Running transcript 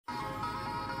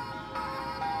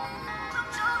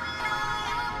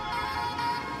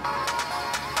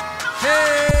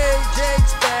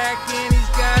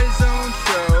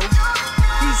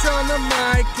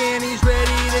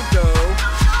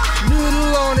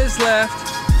his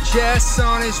left, Jess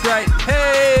on his right.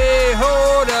 Hey,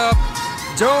 hold up,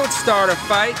 don't start a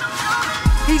fight.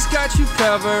 He's got you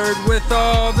covered with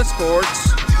all the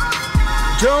sports.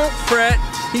 Don't fret,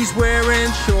 he's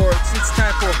wearing shorts. It's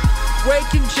time for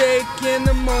Waking Jake in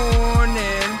the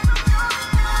morning,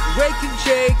 Waking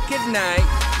Jake at night.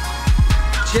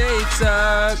 Jake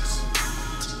sucks.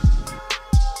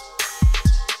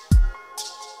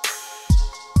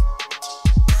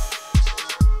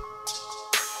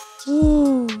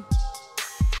 Woo.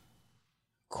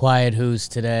 Quiet who's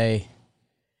today.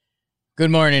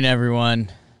 Good morning,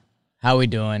 everyone. How we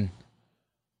doing?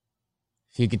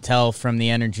 If you could tell from the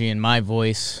energy in my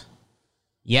voice,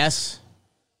 yes.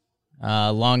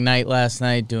 Long night last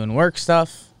night doing work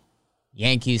stuff.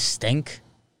 Yankees stink.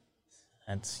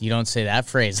 You don't say that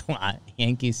phrase a lot.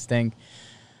 Yankees stink.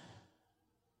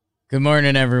 Good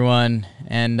morning, everyone.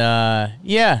 And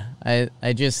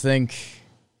I just think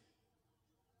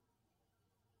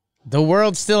the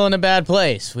world's still in a bad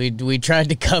place. We tried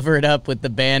to cover it up with the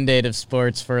Band-Aid of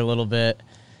sports for a little bit,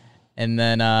 and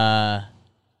then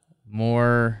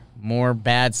more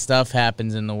bad stuff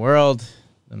happens in the world.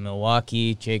 The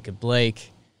Milwaukee, Jacob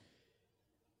Blake,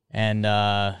 and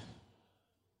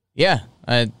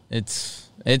it's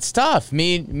tough.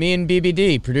 Me and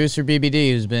BBD, producer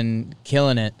BBD, who's been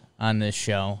killing it on this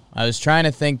show. I was trying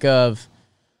to think of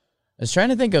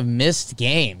missed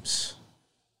games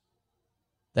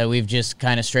that we've just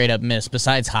kind of straight up missed,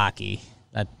 besides hockey.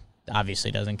 That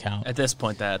obviously doesn't count. At this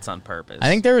point, that's on purpose. I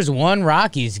think there was one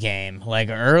Rockies game,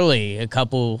 early in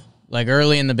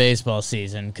the baseball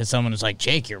season, because someone was like,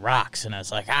 Jake, your rocks. And I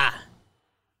was like, Yeah,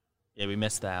 we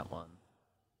missed that one.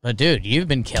 But, dude, you've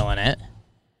been killing it.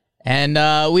 And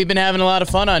we've been having a lot of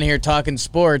fun on here talking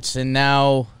sports, and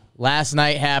now last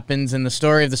night happens in the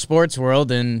story of the sports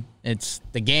world, and it's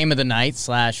the game of the night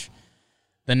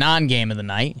 / the non-game of the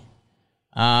night.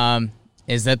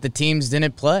 Is that the teams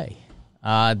didn't play.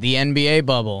 The NBA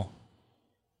bubble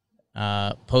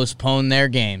postponed their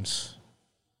games.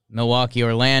 Milwaukee,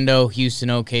 Orlando, Houston,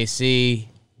 OKC,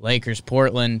 Lakers,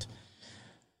 Portland.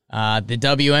 The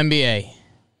WNBA,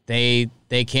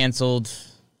 they canceled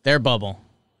their bubble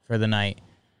for the night.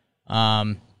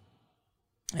 And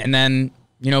then,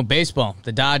 baseball.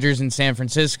 The Dodgers in San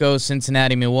Francisco,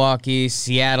 Cincinnati, Milwaukee,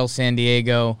 Seattle, San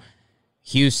Diego,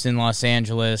 Houston, Los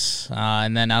Angeles,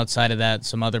 and then outside of that,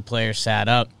 some other players sat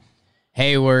up.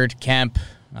 Hayward, Kemp,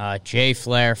 Jay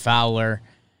Flair, Fowler.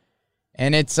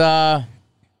 And it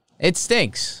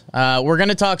stinks. We're going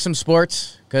to talk some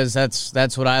sports because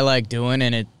that's what I like doing,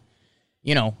 and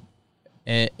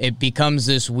it becomes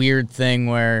this weird thing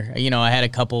where, I had a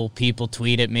couple people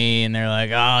tweet at me, and they're like,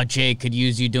 oh, Jake could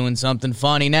use you doing something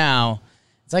funny now.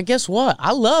 It's like, guess what?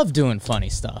 I love doing funny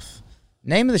stuff.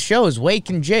 Name of the show is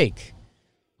Waking Jake.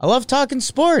 I love talking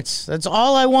sports. That's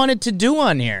all I wanted to do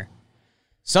on here.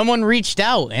 Someone reached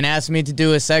out and asked me to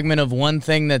do a segment of one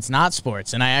thing that's not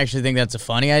sports, and I actually think that's a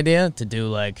funny idea to do,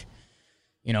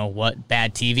 what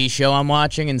bad TV show I'm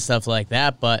watching and stuff like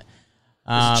that, but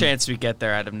there's a chance we get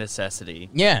there out of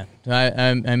necessity. Yeah,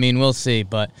 I mean, we'll see,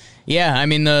 but yeah, I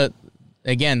mean, the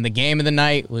game of the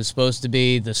night was supposed to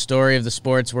be the story of the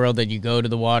sports world that you go to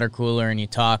the water cooler and you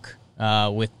talk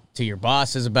to your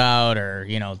bosses about, or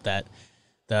that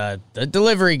the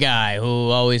delivery guy who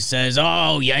always says,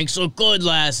 oh, Yanks look good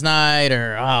last night,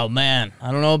 or oh man, I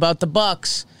don't know about the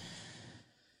Bucks.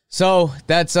 So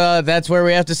that's where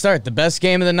we have to start. The best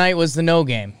game of the night was the no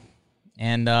game,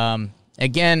 and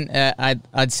again,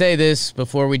 I'd say this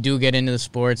before we do get into the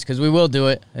sports, because we will do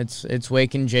it. It's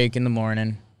Waking Jake in the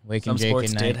morning, Waking Jake at night.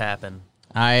 Some sports did happen.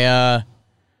 I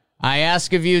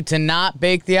ask of you to not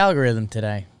bake the algorithm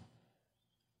today.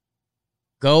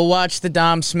 Go watch the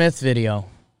Dom Smith video.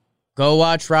 Go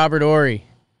watch Robert Horry.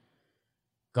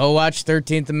 Go watch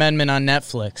 13th Amendment on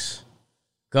Netflix.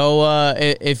 Go,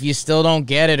 if you still don't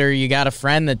get it, or you got a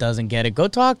friend that doesn't get it, go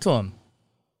talk to him.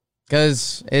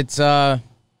 Because it's kind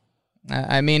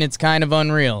of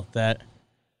unreal that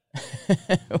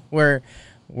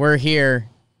we're here.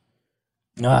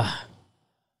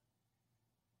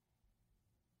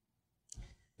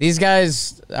 These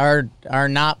guys are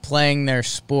not playing their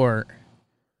sport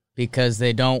because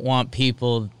they don't want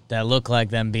people that look like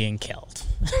them being killed.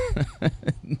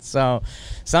 So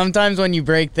sometimes when you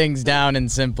break things down in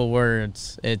simple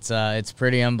words, it's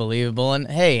pretty unbelievable. And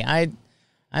hey, I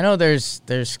know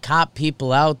there's cop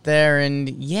people out there, and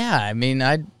yeah, I mean,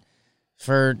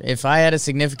 if I had a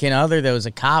significant other that was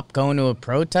a cop going to a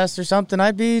protest or something,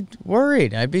 I'd be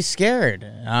worried. I'd be scared.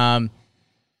 And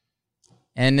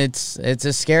it's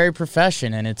a scary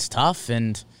profession, and it's tough.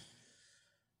 And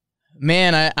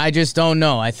Man, I just don't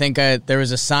know. I think there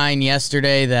was a sign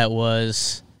yesterday that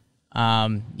was,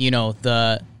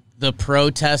 the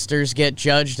protesters get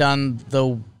judged on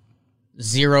the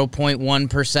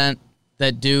 0.1%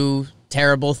 that do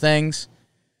terrible things,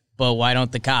 but why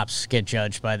don't the cops get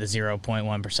judged by the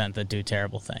 0.1% that do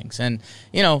terrible things? And,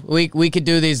 we could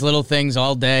do these little things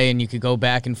all day, and you could go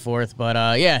back and forth,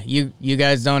 but, you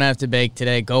guys don't have to bake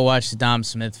today. Go watch the Dom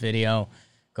Smith video.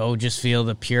 Go just feel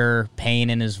the pure pain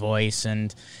in his voice.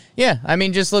 And,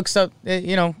 just look up,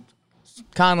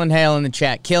 Conlon Hale in the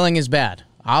chat. Killing is bad.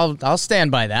 I'll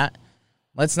stand by that.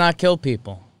 Let's not kill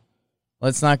people.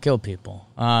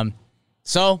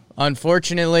 So,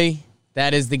 unfortunately,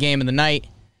 that is the game of the night.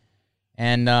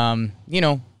 And,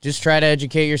 just try to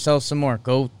educate yourself some more.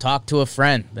 Go talk to a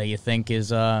friend that you think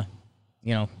is,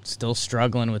 still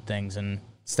struggling with things. And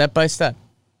step by step,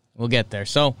 we'll get there.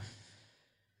 So,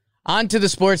 on to the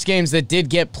sports games that did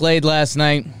get played last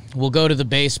night. We'll go to the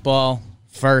baseball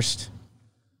first.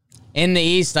 In the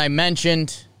East, I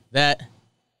mentioned that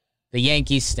the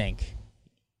Yankees stink.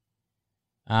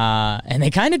 And they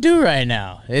kind of do right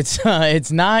now.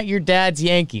 It's not your dad's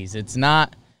Yankees. It's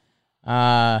not,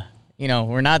 we're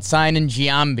not signing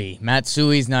Giambi.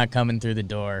 Matsui's not coming through the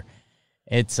door.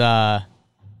 It's, the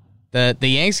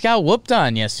Yanks got whooped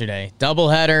on yesterday.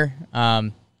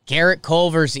 Doubleheader. Garrett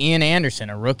Cole versus Ian Anderson,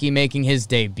 a rookie making his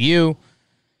debut.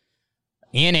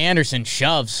 Ian Anderson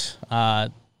shoves.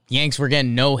 Yanks were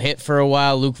getting no hit for a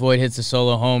while. Luke Voigt hits a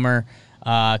solo homer.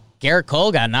 Garrett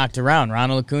Cole got knocked around.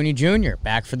 Ronald Acuna Jr.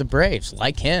 back for the Braves.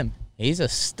 Like him. He's a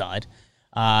stud.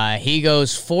 He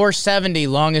goes 470,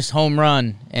 longest home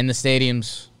run in the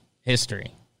stadium's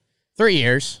history. 3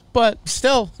 years, but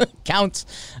still counts.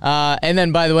 And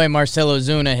then, by the way, Marcell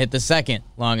Ozuna hit the second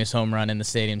longest home run in the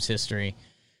stadium's history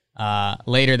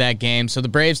later that game. So the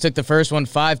Braves took the first one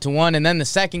 5-1, and then the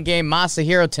second game,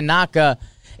 Masahiro Tanaka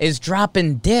is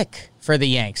dropping dick for the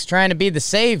Yanks, trying to be the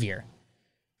savior,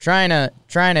 trying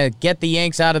to get the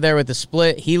Yanks out of there with the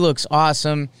split. He looks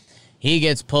awesome. He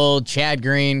gets pulled. Chad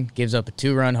Green gives up a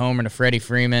 2-run homer to Freddie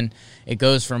Freeman. It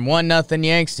goes from 1-0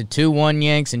 Yanks to 2-1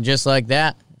 Yanks, and just like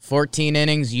that, 14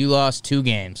 innings, you lost 2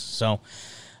 games. So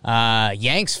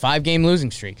Yanks 5-game losing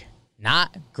streak.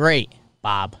 Not great,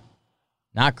 Bob.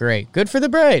 Not great. Good for the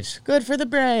Braves.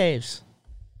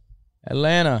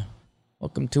 Atlanta.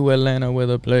 Welcome to Atlanta where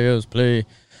the players play.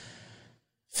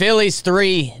 Phillies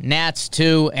 3, Nats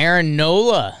 2. Aaron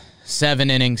Nola, 7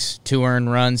 innings, 2 earned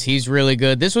runs. He's really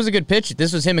good. This was a good pitch.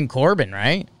 This was him and Corbin,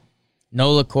 right?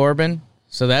 Nola Corbin.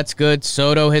 So that's good.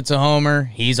 Soto hits a homer.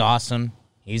 He's awesome.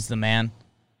 He's the man.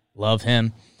 Love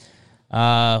him.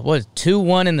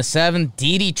 2-1 in the 7th.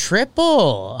 Didi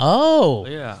triple. Oh.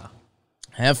 Yeah.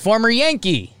 Former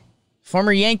Yankee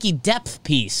depth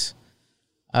piece.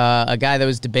 A guy that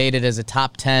was debated as a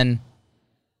top 10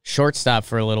 shortstop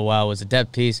for a little while was a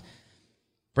depth piece.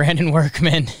 Brandon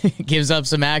Workman gives up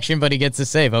some action, but he gets a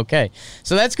save. Okay.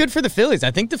 So that's good for the Phillies. I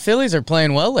think the Phillies are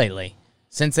playing well lately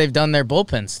since they've done their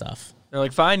bullpen stuff. They're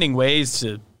finding ways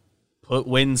to put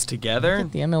wins together.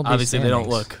 The MLB Obviously, standings. they don't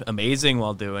look amazing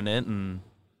while doing it, and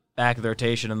back of the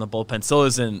rotation in the bullpen still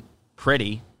isn't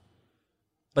pretty.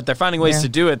 But they're finding ways to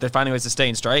do it. They're finding ways to stay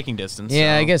in striking distance.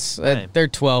 Yeah, so, I guess they're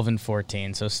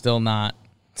 12-14, so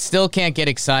still can't get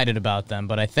excited about them.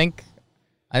 But I think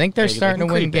they're starting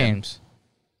to win games.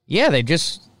 Yeah,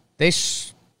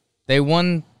 they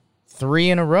won 3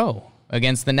 in a row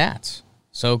against the Nats.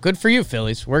 So good for you,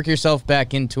 Phillies. Work yourself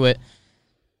back into it.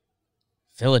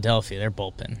 Philadelphia, their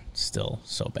bullpen still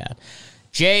so bad.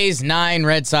 Jays 9,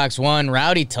 Red Sox 1.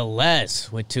 Rowdy Tellez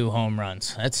with 2 home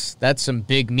runs. That's some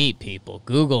big meat, people.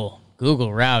 Google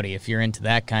Rowdy if you're into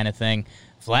that kind of thing.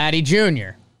 Vladdy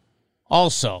Jr.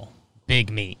 also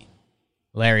big meat.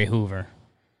 Larry Hoover.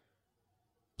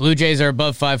 Blue Jays are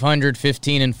above 500,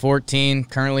 15-14,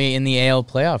 currently in the AL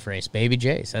playoff race. Baby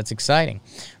Jays, that's exciting.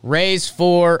 Rays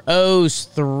 4, O's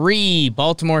 3.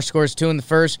 Baltimore scores 2 in the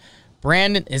first.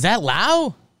 Brandon, is that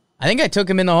Lau? I think I took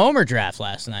him in the homer draft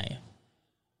last night.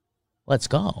 Let's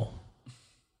go.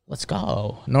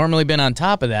 Normally been on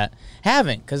top of that.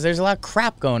 Haven't, because there's a lot of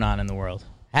crap going on in the world.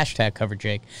 Hashtag cover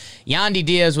Jake. Yandy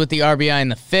Diaz with the RBI in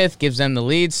the 5th gives them the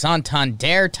lead.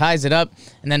 Santander ties it up.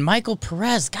 And then Michael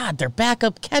Perez, God, their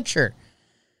backup catcher.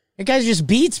 The guy just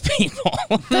beats people.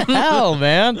 What the hell,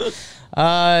 man?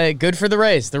 Good for the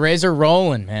Rays. The Rays are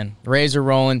rolling, man. The Rays are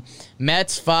rolling.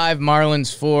 Mets 5,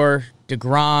 Marlins 4.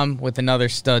 DeGrom with another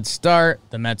stud start.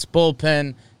 The Mets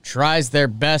bullpen tries their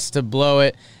best to blow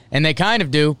it, and they kind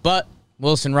of do, but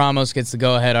Wilson Ramos gets the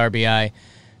go-ahead RBI.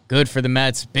 Good for the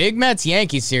Mets. Big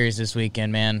Mets-Yankees series this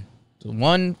weekend, man.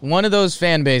 One of those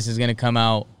fan bases is going to come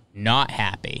out not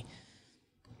happy.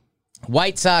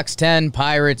 White Sox 10,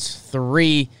 Pirates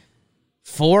 3.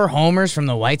 4 homers from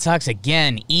the White Sox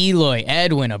again. Eloy,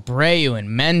 Edwin, Abreu, and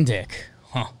Mendick.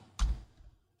 Huh.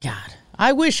 God,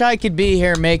 I wish I could be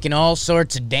here making all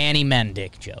sorts of Danny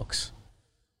Mendick jokes.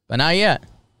 But not yet.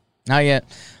 Not yet.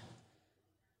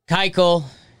 Keuchel,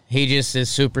 he just is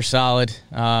super solid.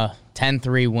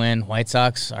 10-3 win. White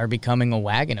Sox are becoming a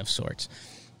wagon of sorts.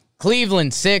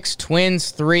 Cleveland 6,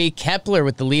 Twins 3. Kepler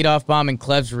with the leadoff bomb and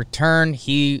Clev's return.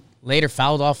 He later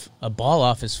fouled off a ball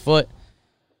off his foot.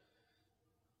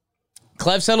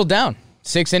 Clev settled down.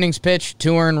 6 innings pitched,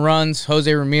 2 earned runs.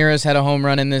 Jose Ramirez had a home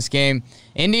run in this game.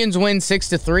 Indians win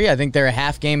 6-3. I think they're a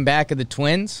half game back of the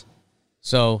Twins.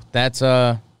 So that's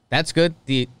good.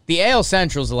 The AL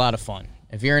Central is a lot of fun.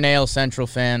 If you're an AL Central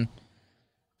fan,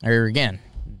 or again,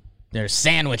 there's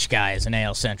Sandwich Guy is an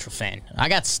AL Central fan. I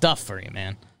got stuff for you,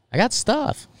 man. I got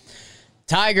stuff.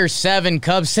 Tigers 7,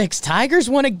 Cubs 6. Tigers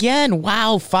won again.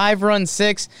 Wow, 5-run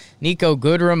 6. Nico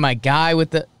Goodrum, my guy with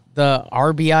the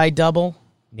RBI double.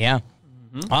 Yeah.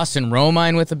 Mm-hmm. Austin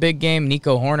Romine with a big game.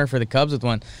 Nico Horner for the Cubs with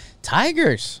one.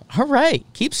 Tigers, all right.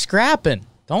 Keep scrapping.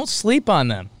 Don't sleep on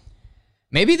them.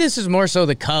 Maybe this is more so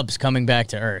the Cubs coming back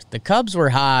to earth. The Cubs were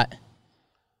hot.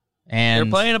 And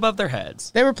they're playing above their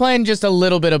heads. They were playing just a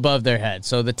little bit above their heads.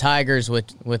 So the Tigers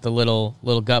with a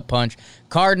little gut punch.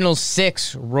 Cardinals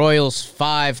 6, Royals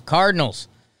 5. Cardinals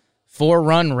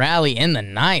 4-run rally in the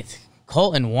ninth.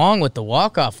 Colton Wong with the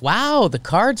walk-off. Wow, the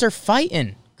Cards are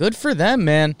fighting. Good for them,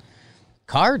 man.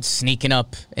 Cards sneaking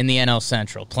up in the NL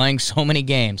Central, playing so many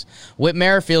games. Whit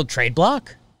Merrifield, trade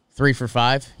block, 3 for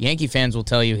 5. Yankee fans will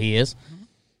tell you he is.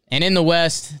 And in the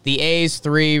West, the A's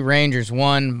 3, Rangers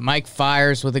 1. Mike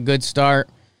Fiers with a good start.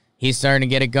 He's starting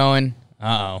to get it going.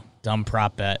 Uh-oh, dumb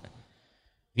prop bet.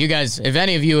 You guys, if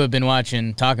any of you have been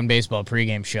watching Talking Baseball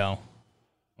pregame show,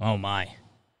 oh my.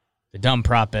 The dumb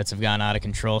prop bets have gotten out of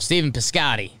control. Steven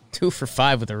Piscotty, 2 for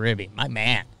 5 with a ribby. My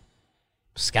man.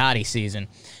 Piscotty season.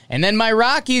 And then my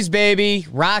Rockies, baby.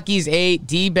 Rockies 8,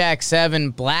 D-backs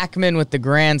 7. Blackman with the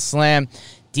grand slam.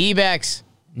 D-backs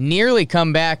nearly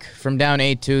come back from down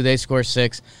 8-2. They score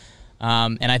 6.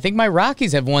 And I think my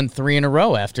Rockies have won 3 in a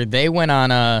row after they went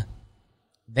on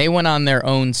their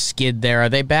own skid there. Are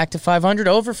they back to 500?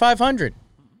 Over 500.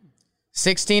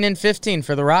 16-15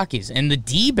 for the Rockies. And the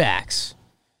D-backs.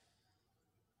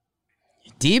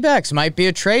 D-backs might be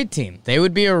a trade team. They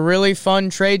would be a really fun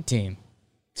trade team.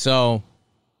 So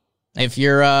if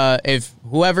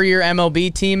whoever your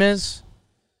MLB team is,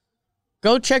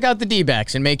 go check out the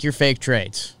D-backs and make your fake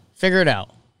trades. Figure it out.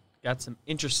 Got some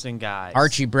interesting guys.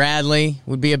 Archie Bradley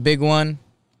would be a big one.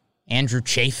 Andrew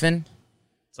Chafin.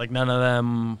 It's like none of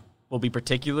them will be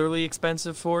particularly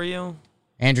expensive for you.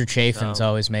 Andrew Chafin's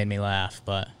always made me laugh,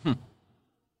 but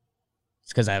it's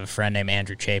because I have a friend named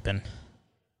Andrew Chapin.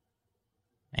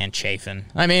 And Chafin.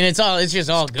 I mean, it's just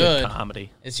all good.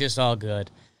 Comedy. It's just all good.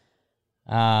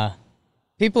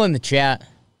 People in the chat,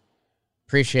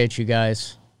 appreciate you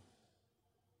guys.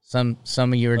 Some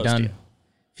of you are done.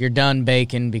 If you're done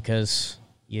baking because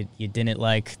you didn't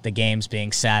like the games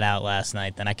being sat out last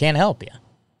night, then I can't help you.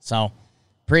 So,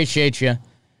 appreciate you.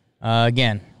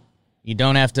 Again, you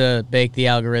don't have to bake the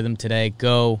algorithm today.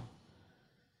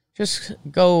 Just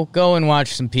go and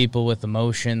watch some people with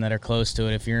emotion that are close to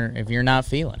it if you're not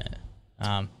feeling it.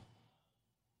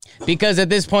 Because at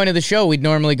this point of the show, we'd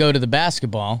normally go to the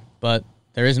basketball, but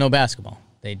there is no basketball.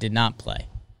 They did not play.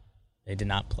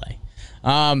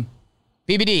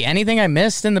 BBD, anything I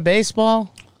missed in the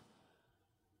baseball?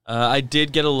 I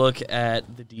did get a look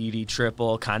at the DD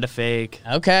triple, kind of fake.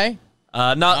 Okay.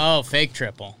 Fake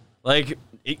triple. Like,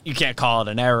 you can't call it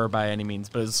an error by any means,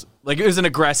 but it was an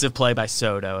aggressive play by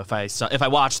Soto. If I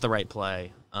watched the right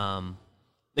play,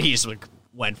 he just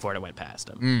went for it and went past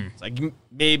him. It's like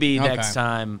maybe next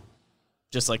time,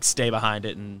 just stay behind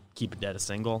it and keep it at a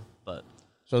single. But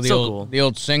the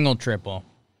old single triple.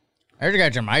 I just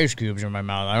got some ice cubes in my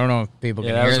mouth. I don't know if people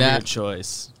can hear that. That was a weird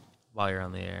choice while you're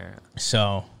on the air.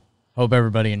 So, hope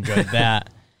everybody enjoyed that.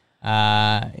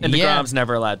 And DeGrom's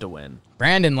never allowed to win.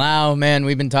 Brandon Lau, man,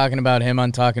 we've been talking about him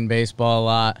on Talking Baseball a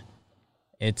lot.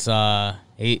 It's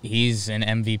he's an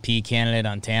MVP candidate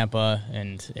on Tampa,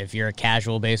 and if you're a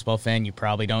casual baseball fan, you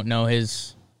probably don't know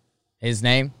his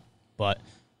name. But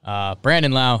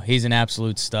Brandon Lau, he's an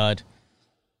absolute stud.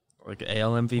 Like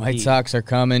AL MVP. White Sox are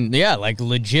coming. Yeah,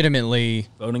 legitimately.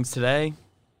 Votings today.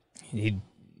 He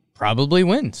probably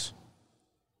wins.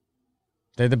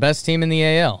 They're the best team in the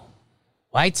AL.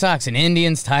 White Sox and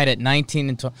Indians tied at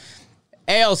 19-12.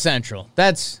 AL Central.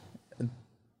 That's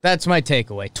my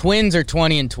takeaway. Twins are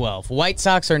 20-12. White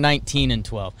Sox are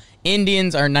 19-12.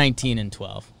 Indians are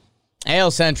 19-12.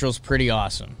 AL Central's pretty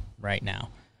awesome right now.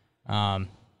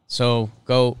 So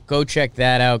go check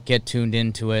that out. Get tuned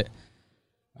into it.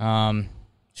 Should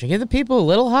I give the people a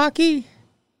little hockey?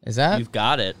 You've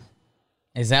got it.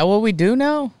 Is that what we do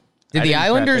now? Did the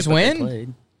Islanders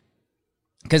win?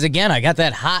 Because, again, I got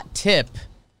that hot tip.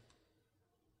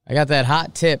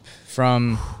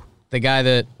 From the guy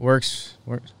that works.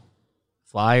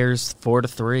 Flyers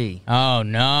 4-3. Oh,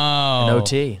 no. In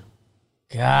OT.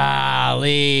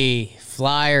 Golly.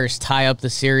 Flyers tie up the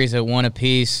series at 1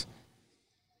 apiece.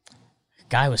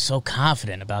 Guy was so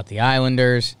confident about the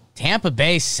Islanders. Tampa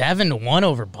Bay 7-1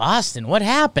 over Boston. What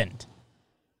happened?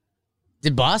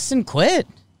 Did Boston quit?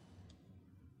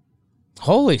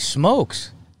 Holy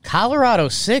smokes. Colorado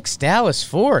 6, Dallas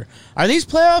 4. Are these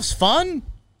playoffs fun?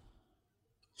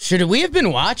 Should we have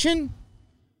been watching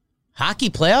hockey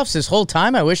playoffs this whole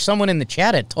time? I wish someone in the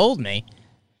chat had told me.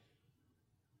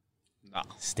 No.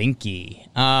 Stinky.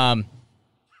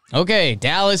 Okay,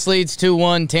 Dallas leads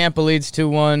 2-1, Tampa leads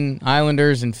 2-1,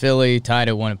 Islanders and Philly tied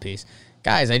at 1 apiece.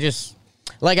 Guys, I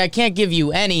can't give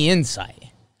you any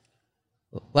insight.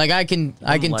 Like, I can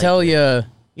tell you,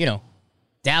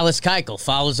 Dallas Keuchel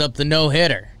follows up the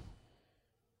no-hitter.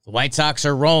 The White Sox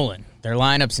are rolling. Their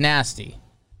lineup's nasty.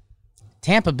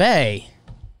 Tampa Bay,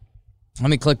 let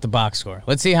me click the box score.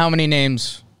 Let's see how many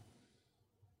names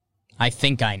I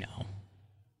think I know.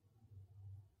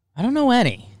 I don't know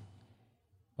any.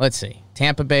 Let's see.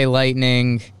 Tampa Bay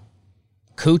Lightning.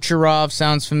 Kucherov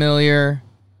sounds familiar.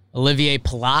 Olivier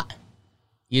Palat.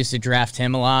 Used to draft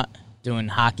him a lot, doing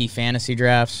hockey fantasy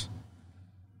drafts.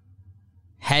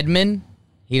 Hedman.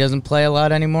 He doesn't play a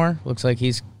lot anymore. Looks like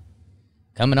he's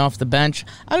coming off the bench.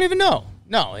 I don't even know.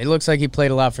 No, it looks like he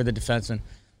played a lot for the defenseman.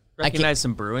 Recognize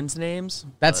some Bruins names.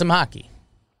 That's some hockey.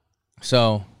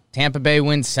 So, Tampa Bay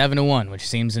wins 7-1, which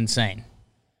seems insane.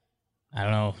 I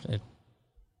don't know. It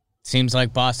seems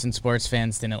like Boston sports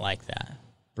fans didn't like that.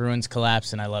 Bruins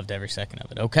collapsed, and I loved every second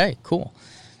of it. Okay, cool.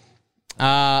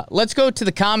 Let's go to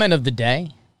the comment of the day.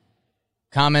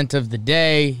 Comment of the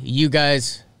day. You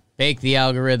guys bake the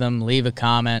algorithm, leave a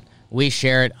comment. We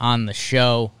share it on the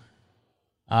show.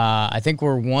 I think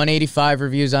we're 185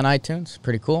 reviews on iTunes.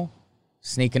 Pretty cool.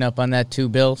 Sneaking up on that 2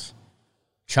 bills.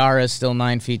 Chara is still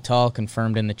 9 feet tall,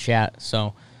 confirmed in the chat.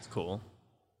 So it's cool.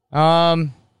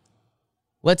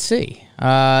 Let's see.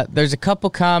 There's a couple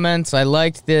comments. I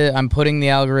liked I'm putting the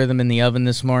algorithm in the oven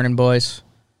this morning, boys.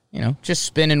 Just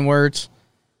spinning words.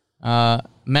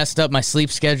 Messed up my sleep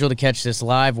schedule to catch this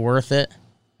live. Worth it.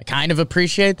 I kind of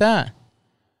appreciate that.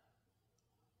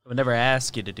 I would never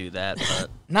ask you to do that, but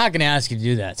I'm not going to ask you to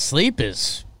do that. Sleep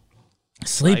is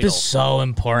so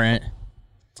important.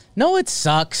 No, it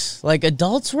sucks. Like,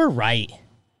 adults were right.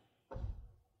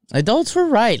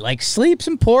 Like, sleep's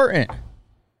important.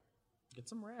 Get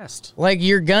some rest. Like,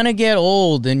 you're going to get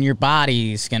old and your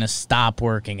body's going to stop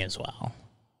working as well.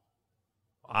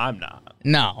 I'm not.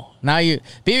 No. Now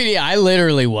BBD, I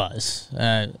literally was.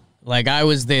 Like, I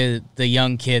was the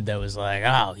young kid that was like,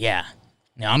 oh, yeah.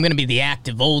 I'm going to be the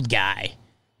active old guy.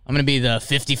 I'm going to be the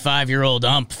 55-year-old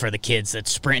ump for the kids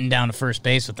that's sprinting down to first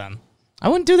base with them. I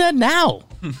wouldn't do that now.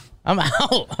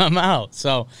 I'm out.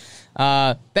 So,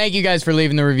 thank you guys for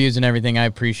leaving the reviews and everything. I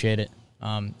appreciate it.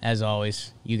 As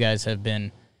always, you guys have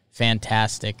been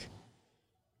fantastic.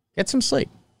 Get some sleep.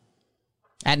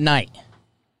 At night.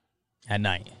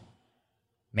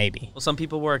 Maybe. Well, some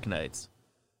people work nights.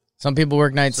 Some people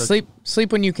work nights. So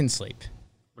sleep when you can sleep.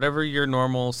 Whatever your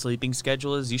normal sleeping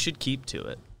schedule is, you should keep to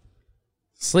it.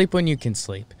 Sleep when you can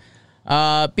sleep.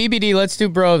 BBD, let's do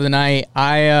bro of the night.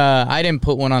 I didn't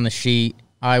put one on the sheet.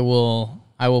 I will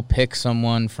pick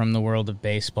someone from the world of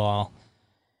baseball.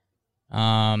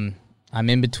 I'm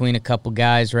in between a couple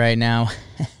guys right now.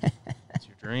 It's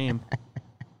your dream.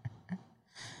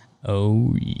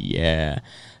 Oh yeah.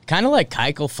 Kind of like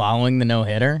Keuchel following the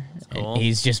no-hitter. Cool.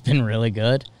 He's just been really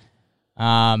good.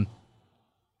 You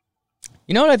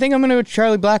know what? I think I'm going to go with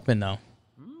Charlie Blackmon, though.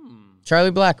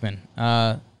 Charlie Blackmon.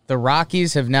 The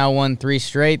Rockies have now won 3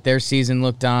 straight. Their season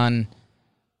looked on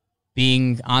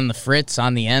being on the fritz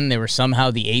on the end. They were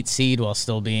somehow the 8th seed while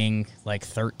still being like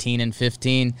 13 and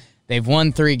 15. They've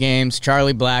won 3 games.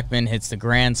 Charlie Blackmon hits the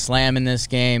grand slam in this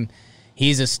game.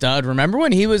 He's a stud. Remember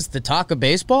when he was the talk of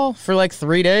baseball for like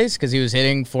 3 days because he was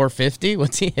hitting 450?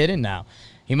 What's he hitting now?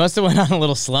 He must have went on a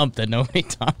little slump that nobody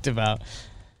talked about.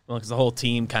 Well, because the whole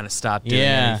team kind of stopped doing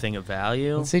anything of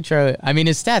value. Let's see, Charlie. I mean,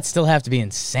 his stats still have to be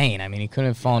insane. I mean, he couldn't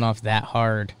have fallen off that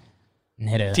hard and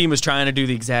hit The team was trying to do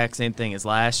the exact same thing as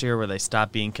last year where they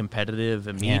stopped being competitive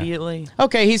immediately. Yeah.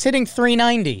 Okay, he's hitting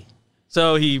 390.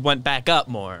 So he went back up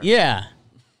more.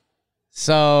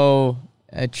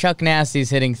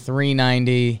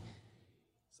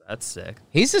 That's sick.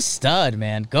 He's a stud,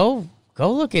 man. Go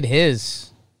look at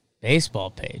his baseball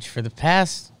page for the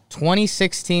past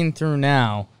 2016 through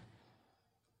now.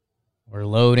 We're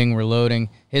loading.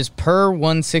 His per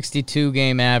 162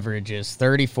 game average is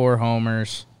 34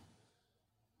 homers,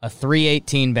 a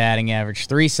 318 batting average,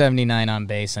 379 on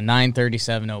base, a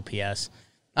 937 OPS.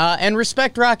 And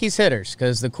respect Rockies hitters,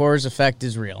 because the Coors effect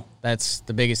is real. That's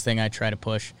the biggest thing I try to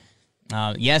push.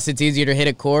 Yes, it's easier to hit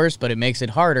at Coors, but it makes it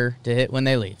harder to hit when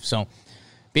they leave. So,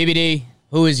 BBD,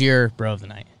 who is your bro of the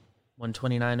night?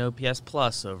 129 OPS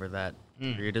plus over that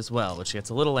period as well, which gets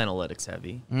a little analytics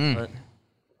heavy. But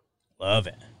Love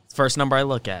it. it's the first number I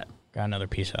look at. Got another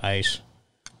piece of ice.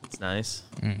 It's nice.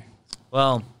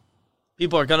 Well,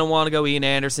 people are going to want to go Ian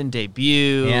Anderson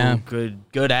debut. Yeah.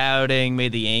 Good outing.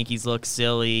 Made the Yankees look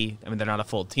silly. I mean, they're not a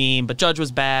full team, but Judge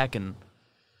was back and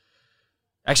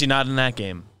actually not in that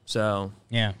game. So,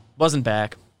 Yeah. wasn't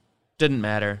back. Didn't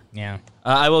matter. Yeah.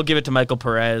 I will give it to Michael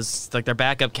Perez. It's like their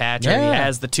backup catcher. Yeah. He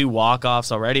has the 2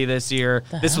 walk-offs already this year.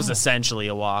 This was hell? essentially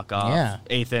a walk-off. Yeah.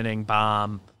 8th inning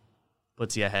bomb.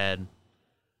 Puts you ahead.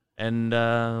 And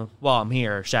while I'm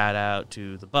here, shout out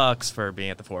to the Bucks for being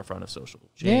at the forefront of social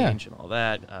change and all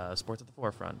that. Sports at the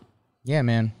forefront. Yeah,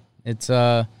 man. It's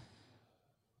I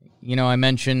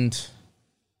mentioned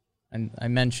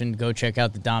go check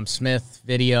out the Dom Smith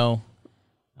video.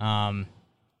 Go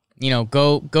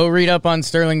read up on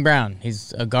Sterling Brown.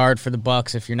 He's a guard for the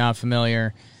Bucks if you're not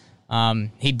familiar.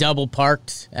 He double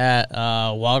parked at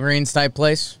Walgreens type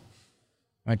place,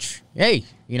 which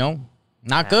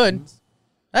not good.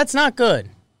 That's not good.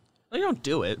 Well, you don't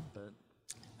do it, but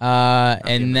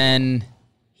And then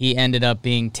he ended up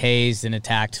being tased and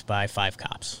attacked by 5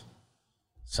 cops.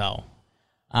 So,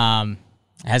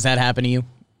 has that happened to you?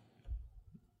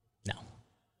 No.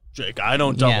 Jake, I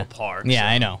don't double park. Yeah, so.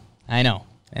 I know.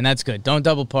 And that's good. Don't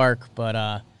double park, but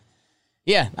I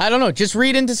don't know. Just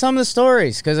read into some of the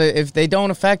stories, because if they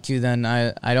don't affect you, then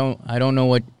I don't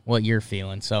know what you're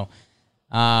feeling. So,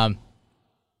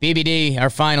 BBD,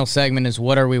 our final segment is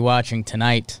what are we watching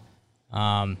tonight?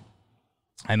 We'll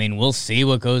see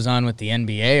what goes on with the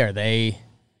NBA. Are they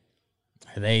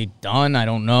done? I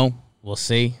don't know. We'll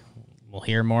see. We'll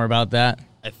hear more about that.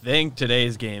 I think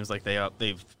today's games, like they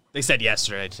said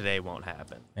yesterday, today won't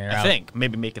happen. I think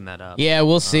maybe making that up. Yeah,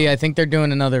 we'll see. I think they're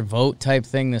doing another vote type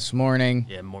thing this morning.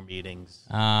 Yeah, more meetings.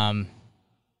 I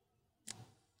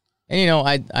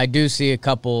do see a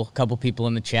couple people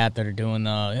in the chat that are doing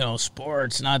the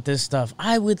sports, not this stuff.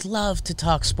 I would love to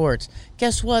talk sports.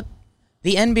 Guess what?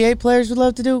 The NBA players would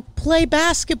love to do? Play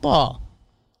basketball.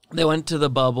 They went to the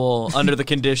bubble under the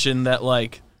condition that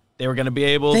they were going to be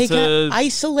able They to got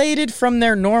isolated from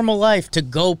their normal life to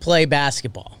go play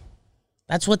basketball.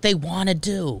 That's what they want to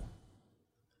do.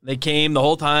 They came the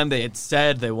whole time. They had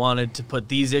said they wanted to put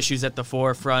these issues at the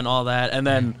forefront, all that, and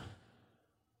then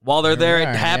while they're there,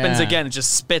 it happens again. It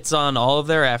just spits on all of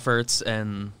their efforts,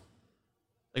 and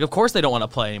of course they don't want to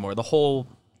play anymore. The whole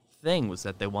thing was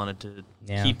that they wanted to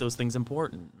keep those things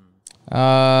important.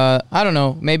 I don't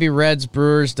know. Maybe Reds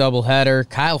Brewers doubleheader.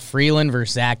 Kyle Freeland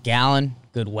versus Zach Gallen.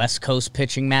 Good West Coast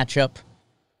pitching matchup.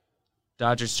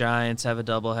 Dodgers Giants have a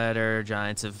doubleheader.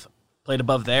 Giants have played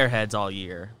above their heads all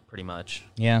year, pretty much.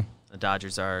 Yeah. The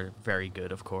Dodgers are very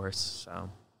good, of course. So,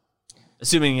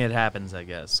 assuming it happens, I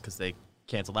guess, because they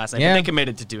canceled last night. Yeah. But they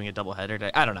committed to doing a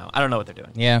doubleheader. I don't know. I don't know what they're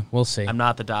doing. Yeah, we'll see. I'm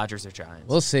not the Dodgers or Giants.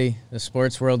 We'll see. The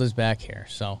sports world is back here.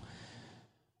 So,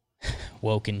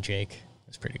 Woken Jake.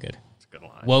 That's pretty good. That's a good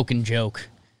line. Woken joke.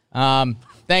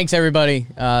 Thanks, everybody.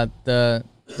 The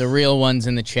real ones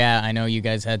in the chat. I know you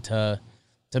guys had to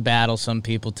battle some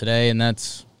people today, and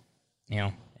that's,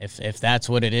 if that's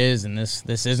what it is, and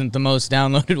this isn't the most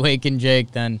downloaded Waken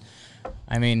Jake, then,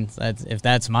 if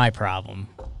that's my problem,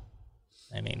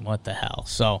 what the hell?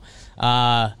 So,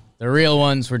 the real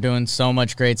ones were doing so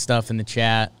much great stuff in the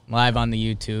chat, live on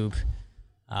the YouTube,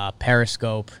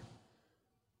 Periscope,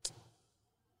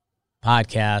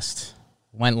 podcast.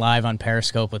 Went live on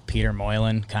Periscope with Peter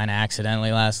Moylan kind of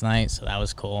accidentally last night, so that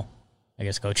was cool. I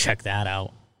guess go check that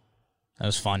out. That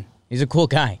was fun. He's a cool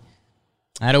guy.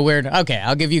 I had a weird... Okay,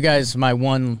 I'll give you guys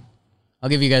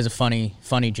a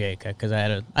funny Jake, because I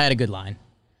had a good line.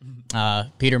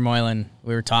 Peter Moylan,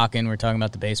 we were talking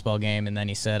about the baseball game, and then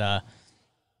he said,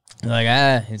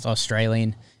 he's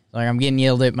Australian. He's like, I'm getting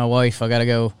yelled at my wife. I gotta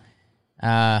go...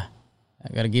 I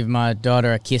gotta give my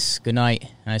daughter a kiss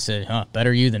goodnight. And I said,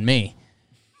 better you than me.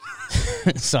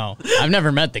 So I've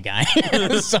never met the guy.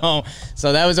 so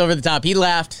that was over the top. He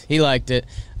laughed. He liked it.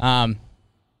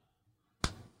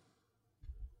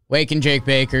 Wake and Jake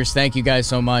Bakers, thank you guys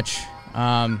so much.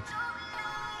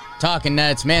 Talking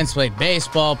Nets, Mansplained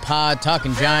Baseball Pod,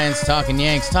 Talking Giants, Talking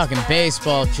Yanks, Talking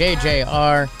Baseball,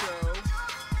 JJR.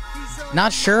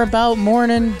 Not sure about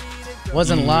morning.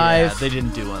 Wasn't live. Yeah, they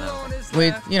didn't do one of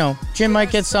We, Jim might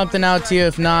get something out to you.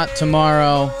 If not,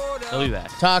 tomorrow. He'll be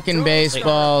back. Talking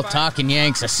baseball, Talking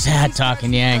Yanks, a sad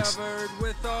Talking Yanks.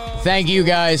 Thank you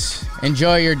guys.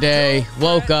 Enjoy your day.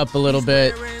 Woke up a little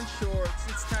bit.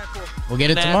 We'll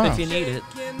get it Nap tomorrow. if you need it.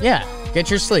 Yeah,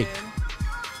 get your sleep.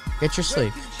 Get your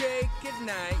sleep.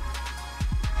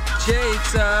 Jake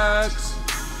sucks.